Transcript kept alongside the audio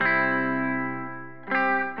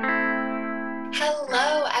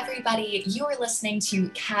everybody. You are listening to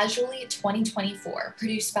Casually 2024,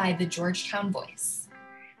 produced by the Georgetown Voice.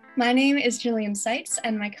 My name is Jillian Seitz,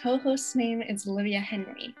 and my co-host's name is Olivia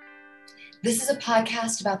Henry. This is a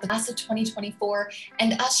podcast about the class of 2024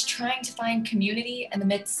 and us trying to find community in the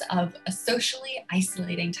midst of a socially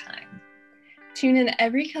isolating time. Tune in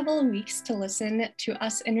every couple of weeks to listen to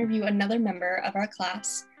us interview another member of our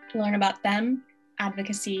class to learn about them,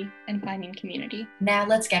 advocacy, and finding community. Now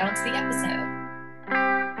let's get on to the episode.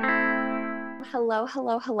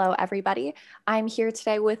 Hello, everybody. I'm here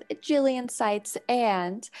today with Jillian Seitz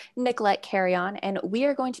and Nicolette Carrion, and we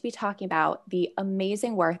are going to be talking about the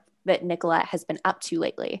amazing work that Nicolette has been up to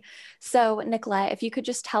lately. So, Nicolette, if you could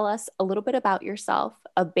just tell us a little bit about yourself,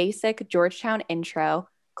 a basic Georgetown intro,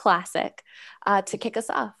 classic, to kick us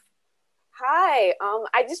off. Hi.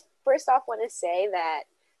 I just first off want to say that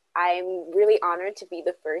I'm really honored to be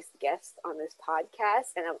the first guest on this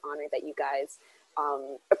podcast, and I'm honored that you guys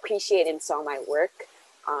appreciate and saw my work.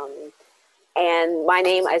 And my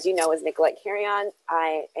name, as you know, is Nicolette Carrion.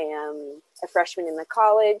 I am a freshman in the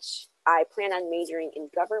college. I plan on majoring in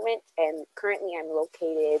government, and currently I'm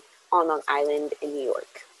located on Long Island in New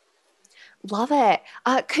York. Love it.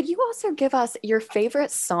 Could you also give us your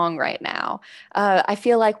favorite song right now? I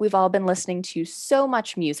feel like we've all been listening to so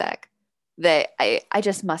much music that I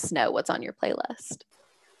just must know what's on your playlist.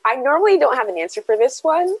 I normally don't have an answer for this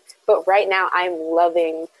one, but right now I'm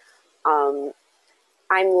loving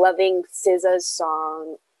SZA's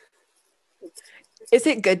song. Is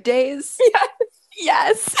it Good Days?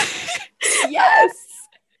 Yes. Yes.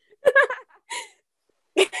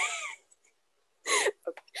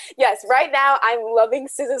 Yes, right now I'm loving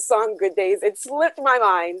SZA's song Good Days. It slipped my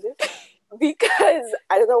mind because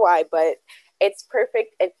I don't know why, but it's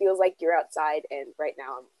perfect. It feels like you're outside, and right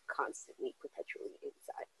now I'm constantly, perpetually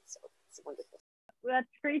inside. So it's wonderful. That's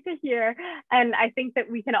great to hear. And I think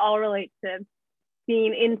that we can all relate to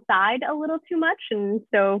being inside a little too much. And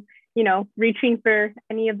so, reaching for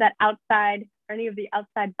any of that outside or any of the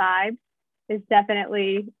outside vibes is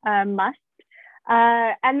definitely a must.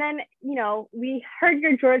 And then, we heard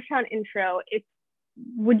your Georgetown intro.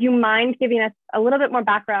 Would you mind giving us a little bit more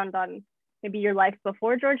background on maybe your life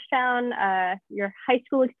before Georgetown, your high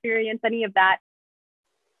school experience, any of that?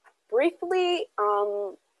 Briefly,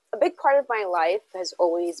 a big part of my life has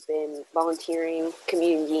always been volunteering,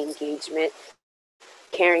 community engagement,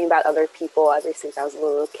 caring about other people ever since I was a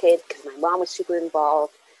little kid, because my mom was super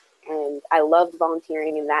involved, and I loved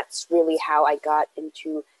volunteering, and that's really how I got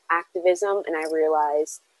into activism, and I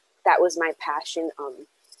realized that was my passion,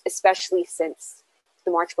 especially since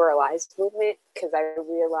the March for Our Lives movement, because I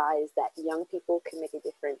realized that young people can make a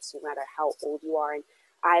difference no matter how old you are, and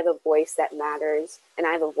I have a voice that matters, and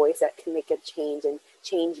I have a voice that can make a change and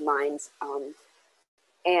change minds.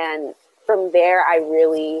 And from there, I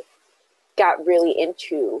really got really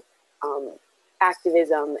into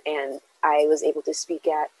activism, and I was able to speak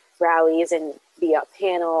at rallies and be a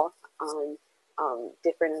panel on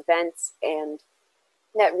different events, and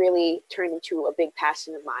that really turned into a big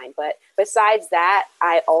passion of mine. But besides that,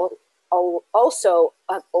 I also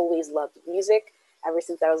have always loved music. Ever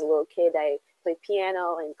since I was a little kid, I played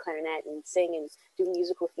piano and clarinet and sing and do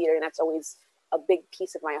musical theater, and that's always a big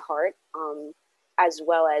piece of my heart, as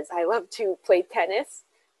well as I love to play tennis,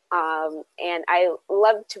 and I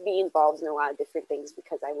love to be involved in a lot of different things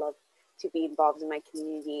because I love to be involved in my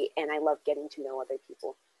community, and I love getting to know other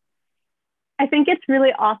people. I think it's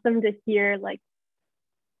really awesome to hear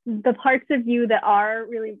the parts of you that are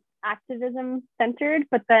really activism centered,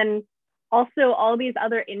 but then also all these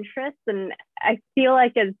other interests. And I feel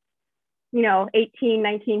like as 18,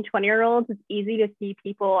 19, 20-year-olds, it's easy to see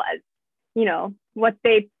people as, what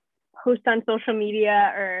they post on social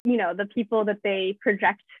media or, the people that they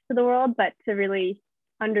project to the world, but to really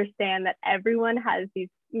understand that everyone has these,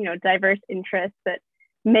 diverse interests that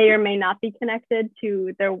may or may not be connected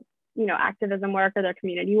to their, activism work or their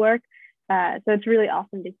community work. So it's really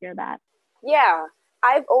awesome to hear that. Yeah,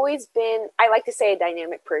 I've always been, I like to say, a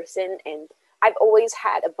dynamic person, and I've always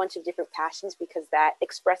had a bunch of different passions because that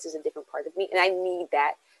expresses a different part of me, and I need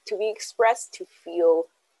that to be expressed to feel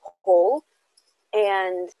whole.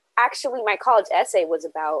 And actually, my college essay was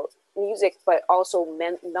about music, but also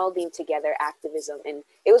melding together activism, and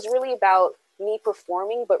it was really about me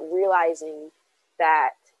performing, but realizing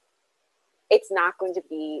that it's not going to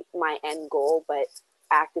be my end goal, but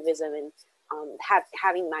activism and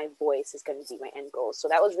having my voice is going to be my end goal. So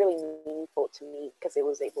that was really meaningful to me because it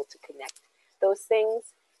was able to connect those things.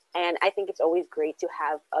 And I think it's always great to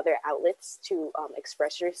have other outlets to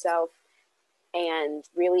express yourself and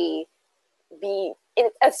really be in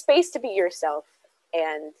a space to be yourself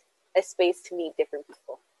and a space to meet different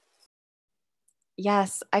people.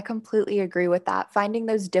 Yes, I completely agree with that. Finding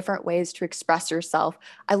those different ways to express yourself.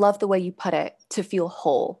 I love the way you put it, to feel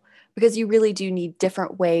whole, because you really do need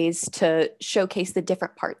different ways to showcase the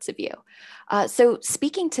different parts of you. So,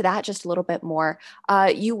 speaking to that just a little bit more,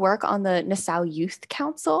 you work on the Nassau Youth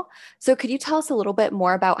Council. So, could you tell us a little bit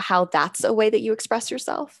more about how that's a way that you express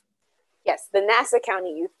yourself? Yes, the Nassau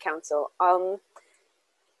County Youth Council.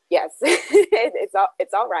 Yes,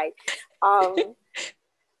 it's all right.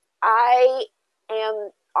 I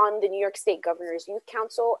am on the New York State Governor's Youth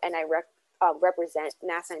Council, and I represent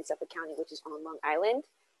Nassau and Suffolk County, which is on Long Island.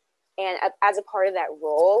 And as a part of that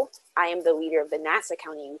role, I am the leader of the Nassau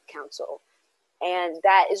County Youth Council. And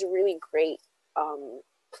that is a really great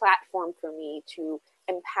platform for me to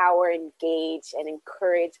empower, engage, and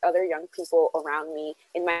encourage other young people around me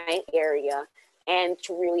in my area, and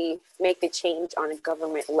to really make the change on a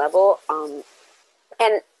government level.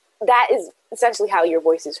 And that is essentially how your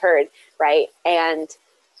voice is heard, right? And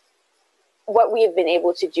what we have been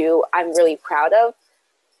able to do, I'm really proud of.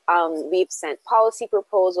 We've sent policy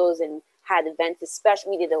proposals and had events,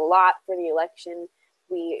 especially we did a lot for the election.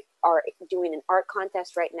 We are doing an art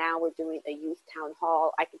contest right now. We're doing a youth town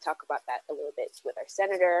hall. I can talk about that a little bit with our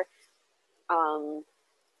senator.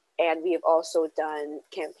 And we have also done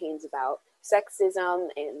campaigns about sexism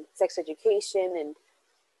and sex education and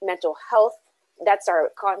mental health. That's our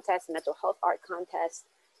contest, mental health art contest.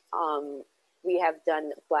 We have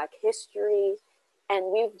done Black history,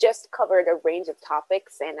 and we've just covered a range of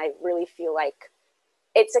topics. And I really feel like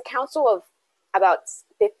it's a council of about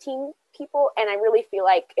 15 people. And I really feel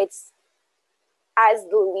like it's, as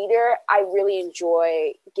the leader, I really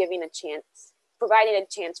enjoy giving a chance, providing a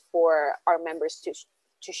chance for our members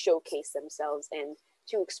to showcase themselves and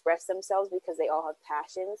to express themselves, because they all have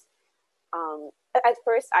passions. At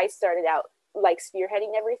first, I started out like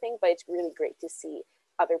spearheading everything, but it's really great to see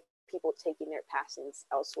other people taking their passions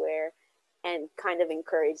elsewhere and kind of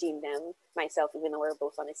encouraging them, myself, even though we're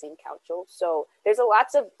both on the same council. So there's a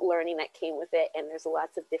lots of learning that came with it, and there's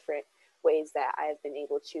lots of different ways that I have been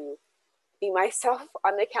able to be myself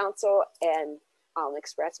on the council and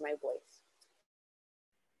express my voice.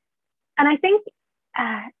 And I think,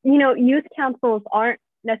 youth councils aren't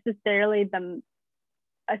necessarily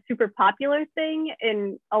a super popular thing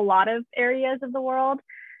in a lot of areas of the world.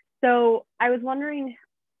 So I was wondering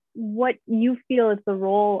what you feel is the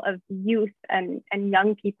role of youth and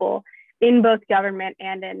young people in both government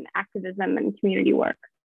and in activism and community work.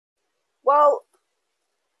 Well,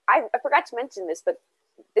 I forgot to mention this, but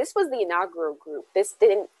this was the inaugural group. This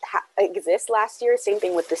didn't exist last year. Same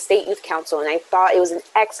thing with the State Youth Council. And I thought it was an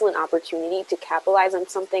excellent opportunity to capitalize on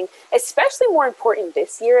something, especially more important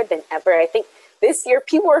this year than ever. I think this year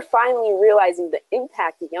people are finally realizing the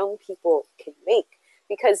impact young people can make,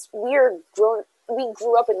 because we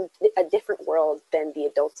grew up in a different world than the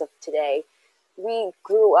adults of today. We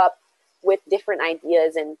grew up with different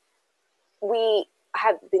ideas, and we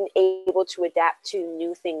have been able to adapt to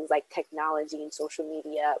new things like technology and social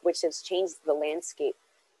media, which has changed the landscape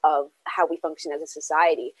of how we function as a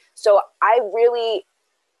society. So I really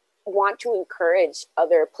want to encourage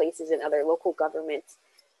other places and other local governments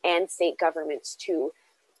and state governments to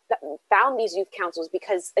found these youth councils,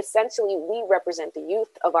 because essentially we represent the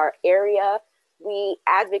youth of our area. We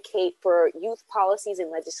advocate for youth policies and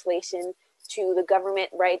legislation to the government.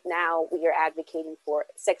 Right now, we are advocating for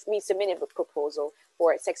we submitted a proposal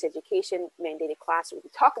for a sex education mandated class where we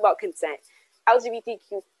talk about consent,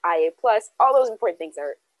 LGBTQIA+, all those important things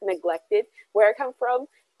are neglected where I come from,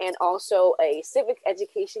 and also a civic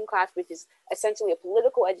education class, which is essentially a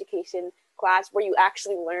political education class where you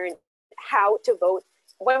actually learn how to vote.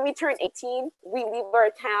 When we turn 18, we leave our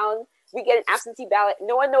town, we get an absentee ballot.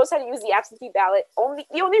 No one knows how to use the absentee ballot.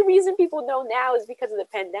 The only reason people know now is because of the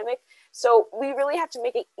pandemic. So we really have to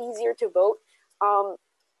make it easier to vote.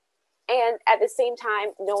 And at the same time,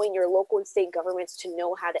 knowing your local and state governments to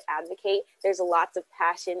know how to advocate. There's lots of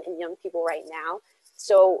passion in young people right now.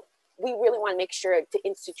 So we really want to make sure to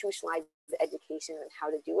institutionalize the education and how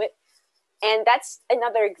to do it. And that's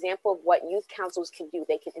another example of what youth councils can do.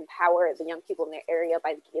 They can empower the young people in their area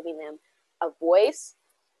by giving them a voice.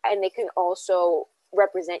 And they can also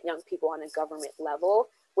represent young people on a government level,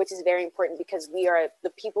 which is very important because we are the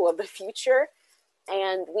people of the future.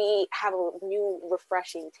 And we have a new,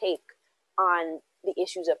 refreshing take on the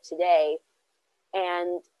issues of today.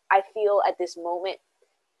 And I feel at this moment,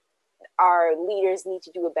 our leaders need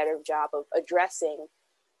to do a better job of addressing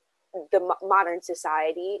the modern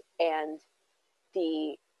society and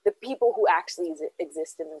the people who actually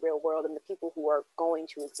exist in the real world and the people who are going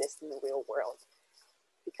to exist in the real world,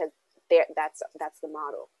 because that's the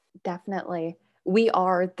model. Definitely. we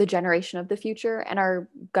are the generation of the future, and our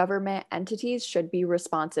government entities should be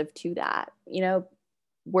responsive to that. You know,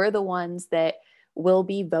 we're the ones that will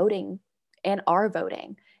be voting and are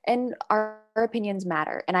voting, and our opinions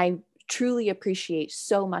matter. And I truly appreciate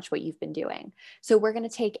so much what you've been doing. So we're going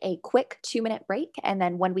to take a quick 2-minute break. And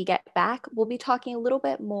then when we get back, we'll be talking a little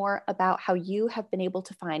bit more about how you have been able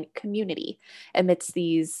to find community amidst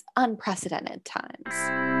these unprecedented times.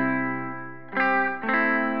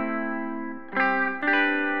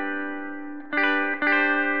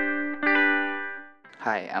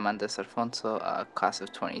 Hi, I'm Andres Alfonso, class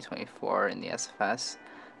of 2024 in the SFS,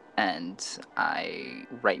 and I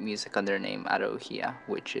write music under the name Araugia,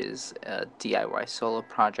 which is a DIY solo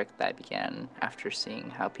project that I began after seeing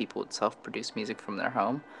how people would self-produce music from their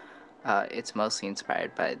home. It's mostly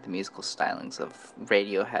inspired by the musical stylings of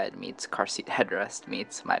Radiohead meets Car Seat Headrest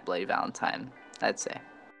meets My Bloody Valentine, I'd say.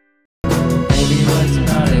 Maybe what's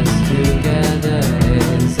brought us together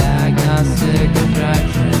is agnostic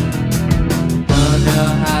attraction. Don't know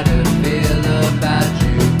how to feel about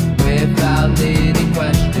you without leading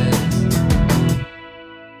questions.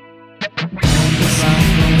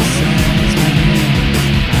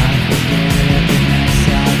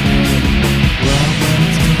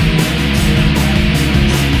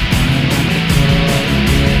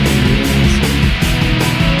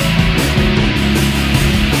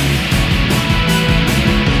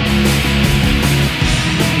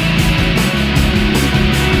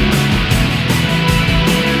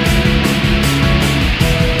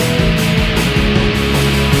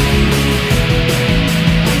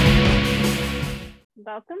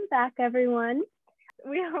 Welcome back, everyone.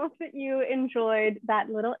 We hope that you enjoyed that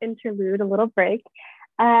little interlude, a little break.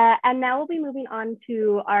 And now we'll be moving on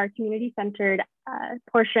to our community-centered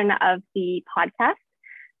portion of the podcast.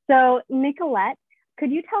 So, Nicolette,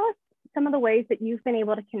 could you tell us some of the ways that you've been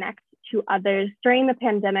able to connect to others during the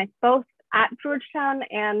pandemic, both at Georgetown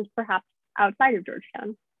and perhaps outside of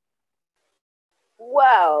Georgetown?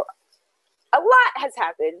 Well, a lot has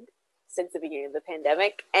happened since the beginning of the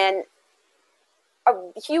pandemic, and a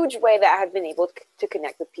huge way that I've been able to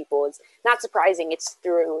connect with people is not surprising. It's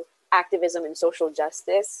through activism and social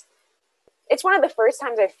justice. It's one of the first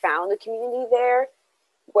times I've found a community there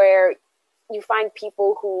where you find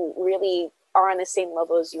people who really are on the same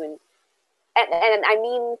level as you. And I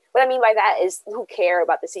mean, what I mean by that is who care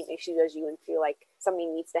about the same issues as you and feel like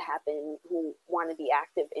something needs to happen, who want to be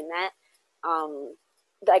active in that.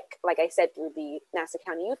 Like I said, through the Nassau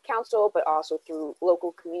County Youth Council, but also through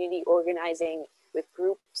local community organizing with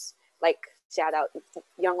groups like shout out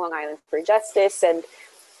Young Long Island for Justice and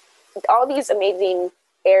all these amazing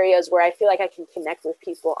areas where I feel like I can connect with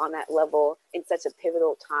people on that level in such a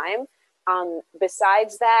pivotal time.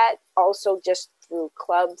 Besides that, also just through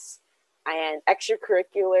clubs and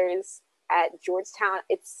extracurriculars at Georgetown.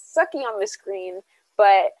 It's sucky on the screen,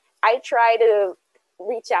 but I try to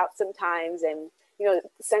reach out sometimes and, you know,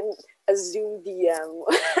 send a Zoom DM,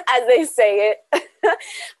 as they say it,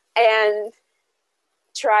 and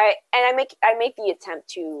I make the attempt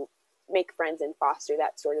to make friends and foster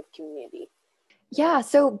that sort of community. Yeah,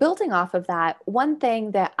 so building off of that, one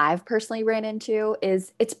thing that I've personally ran into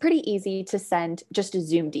is it's pretty easy to send just a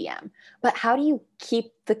Zoom DM, but how do you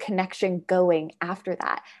keep the connection going after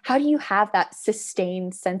that? How do you have that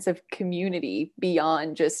sustained sense of community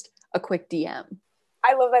beyond just a quick DM?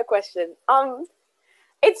 I love that question.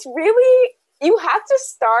 It's really, you have to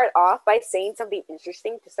start off by saying something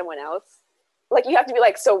interesting to someone else. Like you have to be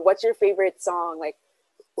like, so what's your favorite song? Like,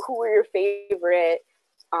 who are your favorite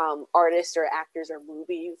artists or actors or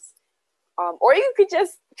movies? Or you could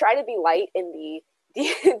just try to be light in the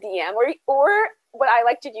DM, or what I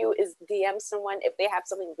like to do is DM someone if they have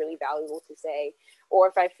something really valuable to say, or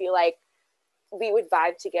if I feel like we would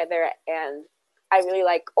vibe together and I really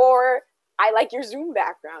like, or I like your Zoom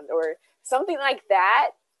background or something like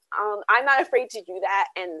that. I'm not afraid to do that.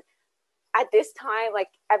 And at this time, like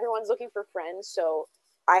everyone's looking for friends, so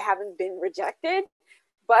I haven't been rejected,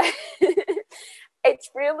 but it's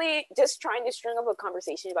really just trying to string up a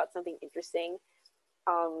conversation about something interesting.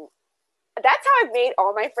 That's how I've made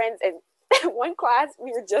all my friends. And one class,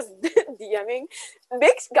 we were just DMing.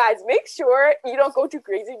 Guys, make sure you don't go too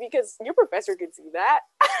crazy because your professor can see that.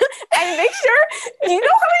 And make sure, you know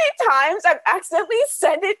how many times I've accidentally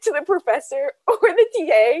sent it to the professor or the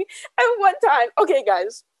TA? And one time, okay,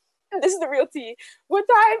 guys, this is the real tea. One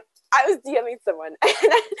time, I was DMing someone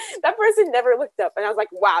and that person never looked up. And I was like,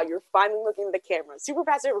 wow, you're finally looking at the camera. Super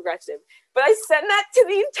passive aggressive. But I sent that to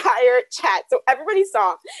the entire chat. So everybody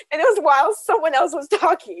saw. And it was while someone else was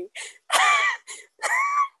talking.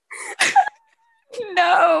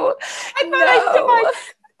 No. I thought I died.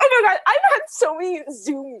 Oh my God. I've had so many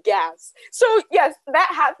Zoom gaffes. So yes, that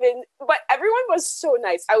happened, but everyone was so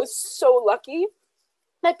nice. I was so lucky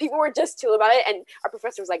that people were just chill about it, and our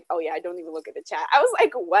professor was like, oh yeah, I don't even look at the chat. I was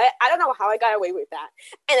like, what? I don't know how I got away with that.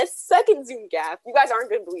 And a second Zoom gaffe, you guys aren't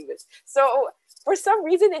going to believe this. So for some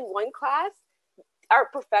reason in one class, our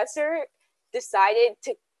professor decided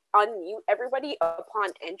to unmute everybody upon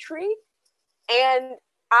entry, and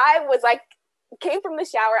I was like, came from the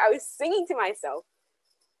shower, I was singing to myself,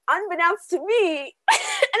 unbeknownst to me,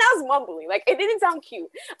 and I was mumbling, like it didn't sound cute.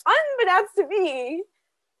 Unbeknownst to me,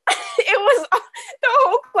 it was the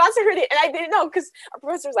whole class heard it, and I didn't know because our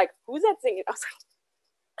professor was like, "Who's that singing?" I was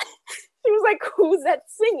like, she was like, "Who's that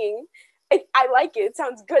singing?" I like it. It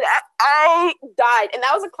sounds good. I died, and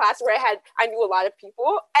that was a class where I knew a lot of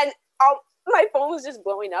people, and my phone was just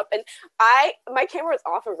blowing up, and my camera was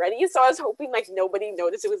off already, so I was hoping like nobody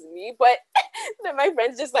noticed it was me, but then my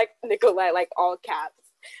friends just like Nicolette, like all caps.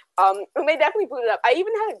 And they definitely blew it up. I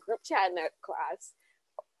even had a group chat in that class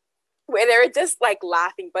where they were just like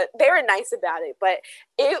laughing, but they were nice about it. But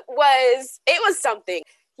it was something.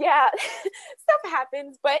 Yeah, stuff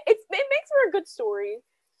happens, but it makes for a good story.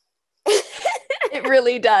 It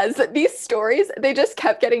really does. These stories, they just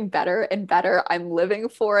kept getting better and better. I'm living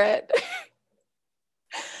for it.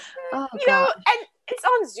 Oh, you know, and it's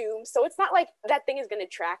on Zoom, so it's not like that thing is going to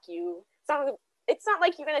track you. It's not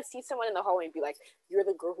like you're going to see someone in the hallway and be like, you're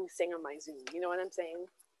the girl who sang on my Zoom. You know what I'm saying?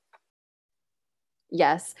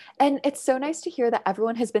 Yes. And it's so nice to hear that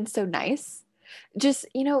everyone has been so nice. Just,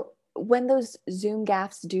 when those Zoom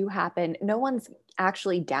gaffes do happen, no one's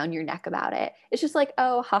actually down your neck about it. It's just like,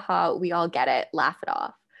 oh, haha, we all get it, laugh it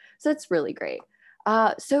off. So it's really great.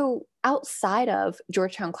 So outside of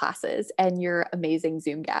Georgetown classes and your amazing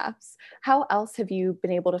Zoom gaffes, how else have you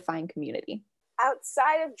been able to find community?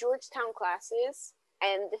 Outside of Georgetown classes,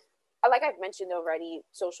 and like I've mentioned already,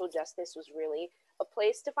 social justice was really a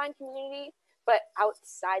place to find community. But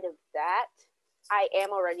outside of that, I am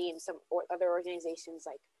already in some other organizations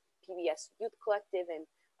like PBS Youth Collective and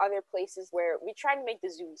other places where we try to make the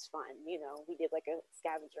Zooms fun. We did like a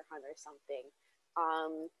scavenger hunt or something.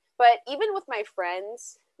 But even with my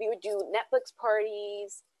friends, we would do Netflix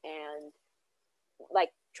parties and like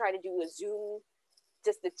try to do a Zoom,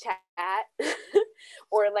 just to chat,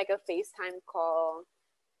 or like a FaceTime call,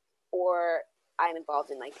 or I'm involved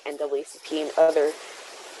in like NAACP and other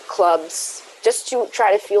clubs just to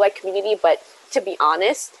try to feel like community. But to be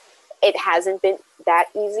honest, it hasn't been that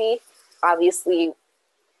easy. Obviously,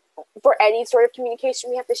 for any sort of communication,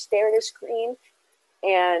 we have to stare at a screen,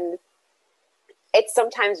 and it's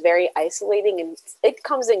sometimes very isolating, and it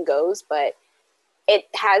comes and goes, but it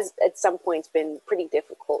has at some points been pretty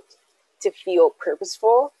difficult to feel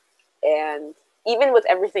purposeful, and even with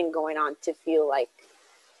everything going on, to feel like,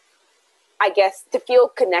 I guess, to feel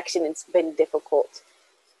connection, it's been difficult.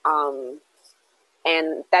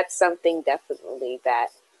 And that's something definitely that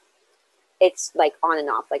it's like on and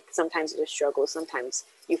off. Like sometimes it's a struggle, sometimes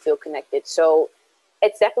you feel connected. So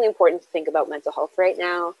it's definitely important to think about mental health right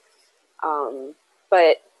now.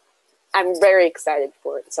 But I'm very excited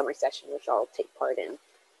for the summer session, which I'll take part in,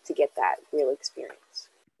 to get that real experience.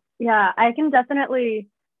 Yeah, I can definitely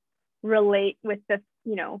relate with this,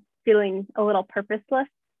 feeling a little purposeless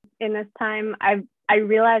in this time. I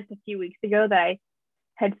realized a few weeks ago that I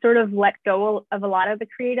had sort of let go of a lot of the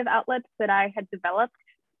creative outlets that I had developed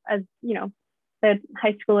as, a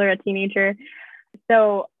high schooler, a teenager.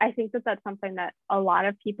 So I think that that's something that a lot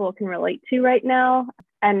of people can relate to right now.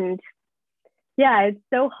 And yeah, it's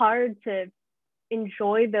so hard to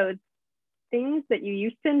enjoy those things that you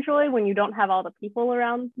used to enjoy when you don't have all the people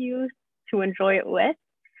around you to enjoy it with.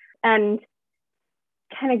 And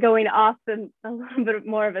kind of going off a little bit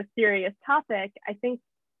more of a serious topic, I think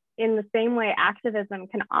in the same way, activism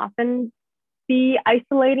can often be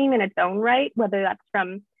isolating in its own right, whether that's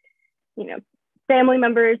from, family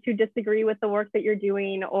members who disagree with the work that you're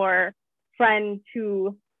doing, or friends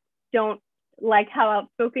who don't like how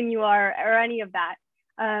outspoken you are, or any of that.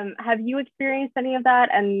 Have you experienced any of that,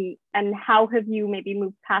 and how have you maybe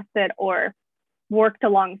moved past it or worked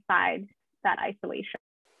alongside that isolation?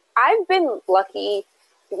 I've been lucky.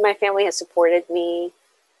 My family has supported me.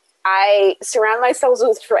 I surround myself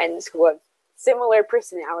with friends who have similar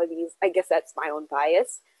personalities. I guess that's my own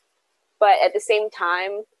bias. But at the same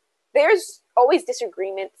time, there's always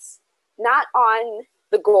disagreements, not on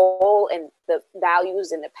the goal and the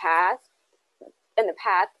values and the path,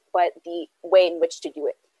 but the way in which to do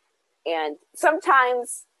it. And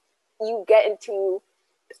sometimes you get into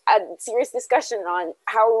a serious discussion on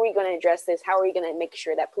how are we going to address this? How are we going to make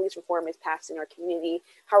sure that police reform is passed in our community?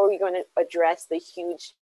 How are we going to address the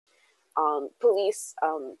huge police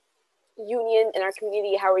union in our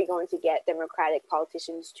community? How are we going to get Democratic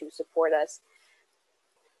politicians to support us?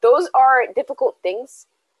 Those are difficult things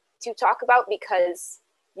to talk about because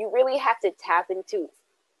you really have to tap into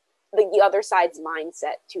the other side's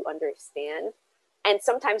mindset to understand. And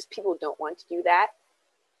sometimes people don't want to do that.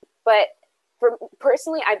 But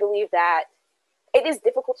personally, I believe that it is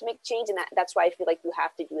difficult to make change, and that's why I feel like you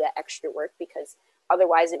have to do that extra work, because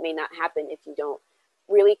otherwise it may not happen if you don't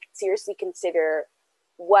really seriously consider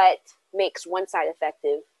what makes one side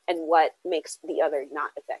effective and what makes the other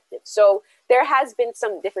not effective. So there has been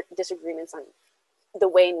some different disagreements on the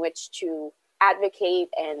way in which to advocate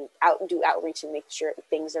and do outreach and make sure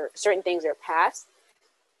certain things are passed.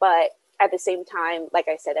 But at the same time, like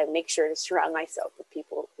I said, I make sure to surround myself with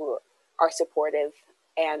people who are supportive,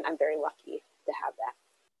 and I'm very lucky to have that.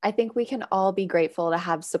 I think we can all be grateful to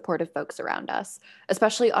have supportive folks around us,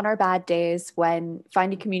 especially on our bad days when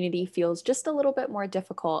finding community feels just a little bit more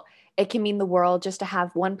difficult. It can mean the world just to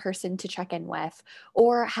have one person to check in with,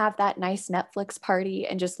 or have that nice Netflix party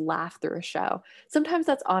and just laugh through a show. Sometimes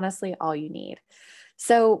that's honestly all you need.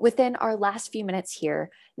 So within our last few minutes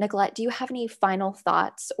here, Nicolette, do you have any final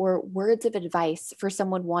thoughts or words of advice for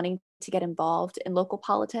someone wanting to get involved in local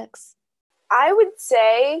politics? I would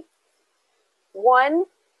say, one,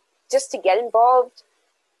 just to get involved,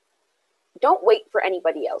 don't wait for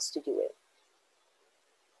anybody else to do it.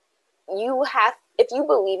 If you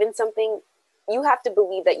believe in something, you have to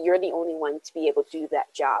believe that you're the only one to be able to do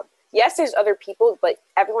that job. Yes, there's other people, but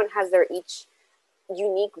everyone has their each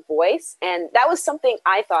unique voice. And that was something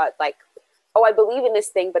I thought, like, oh, I believe in this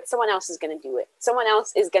thing, but someone else is going to do it. Someone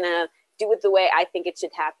else is going to do it the way I think it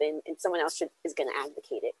should happen, and someone else is going to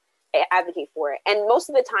advocate for it. And most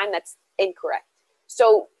of the time that's incorrect.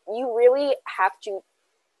 So you really have to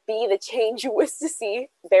be the change you wish to see.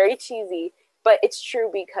 Very cheesy, but it's true,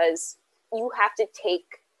 because you have to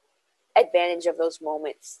take advantage of those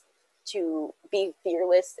moments to be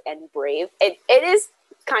fearless and brave. It is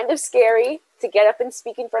kind of scary to get up and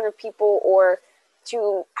speak in front of people, or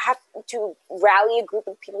to have to rally a group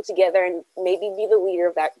of people together and maybe be the leader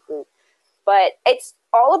of that group. But it's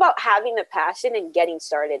all about having the passion and getting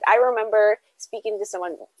started. I remember speaking to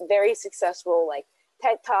someone very successful, like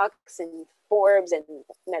TED Talks and Forbes, and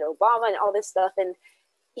met Obama and all this stuff. And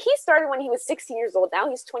he started when he was 16 years old. Now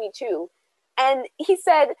he's 22. And he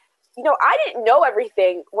said, I didn't know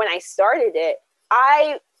everything when I started it.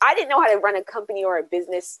 I didn't know how to run a company or a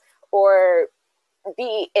business or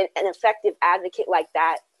be an effective advocate like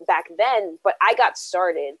that back then, but I got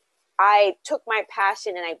started. I took my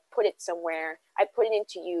passion and I put it somewhere. I put it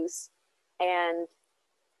into use, and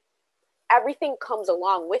everything comes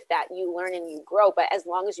along with that. You learn and you grow, but as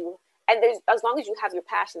long as you have your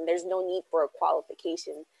passion, there's no need for a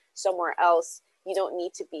qualification somewhere else. You don't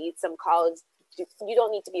need to be you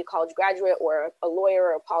don't need to be a college graduate or a lawyer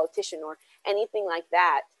or a politician or anything like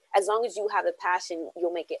that. As long as you have the passion,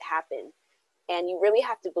 you'll make it happen. And you really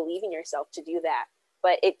have to believe in yourself to do that.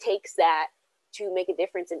 But it takes that to make a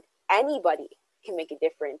difference, and anybody can make a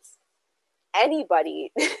difference.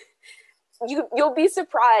 Anybody. You'll be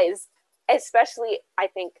surprised, especially, I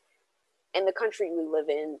think, in the country we live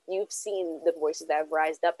in. You've seen the voices that have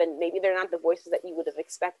rised up, and maybe they're not the voices that you would have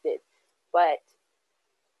expected, but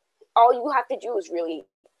all you have to do is really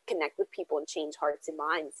connect with people and change hearts and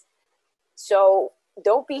minds. So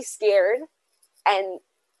don't be scared, and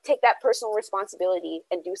take that personal responsibility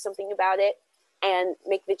and do something about it and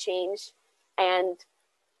make the change, and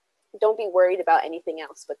don't be worried about anything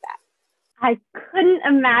else but that. I couldn't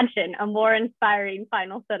imagine a more inspiring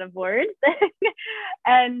final set of words.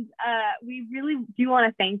 And we really do want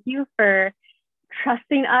to thank you for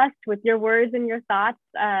trusting us with your words and your thoughts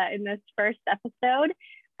in this first episode.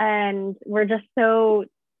 And we're just so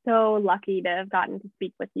lucky to have gotten to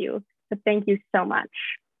speak with you. So thank you so much.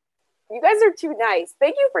 You guys are too nice.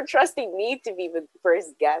 Thank you for trusting me to be the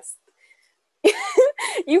first guest.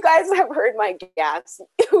 You guys have heard my gasp.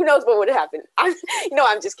 Who knows what would happen? I'm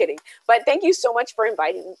just kidding. But thank you so much for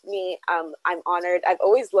inviting me. I'm honored. I've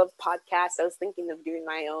always loved podcasts. I was thinking of doing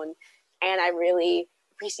my own, and I really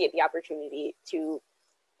appreciate the opportunity to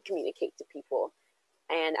communicate to people.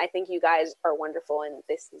 And I think you guys are wonderful, and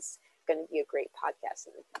this is going to be a great podcast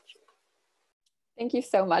in the future. Thank you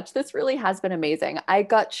so much. This really has been amazing. I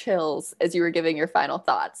got chills as you were giving your final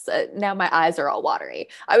thoughts. Now my eyes are all watery.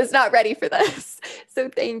 I was not ready for this. So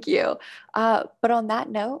thank you. But on that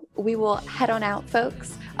note, we will head on out,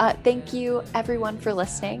 folks. Thank you everyone for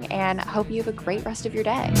listening, and I hope you have a great rest of your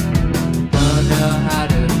day. Don't know how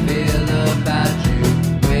to feel about you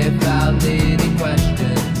without leading questions.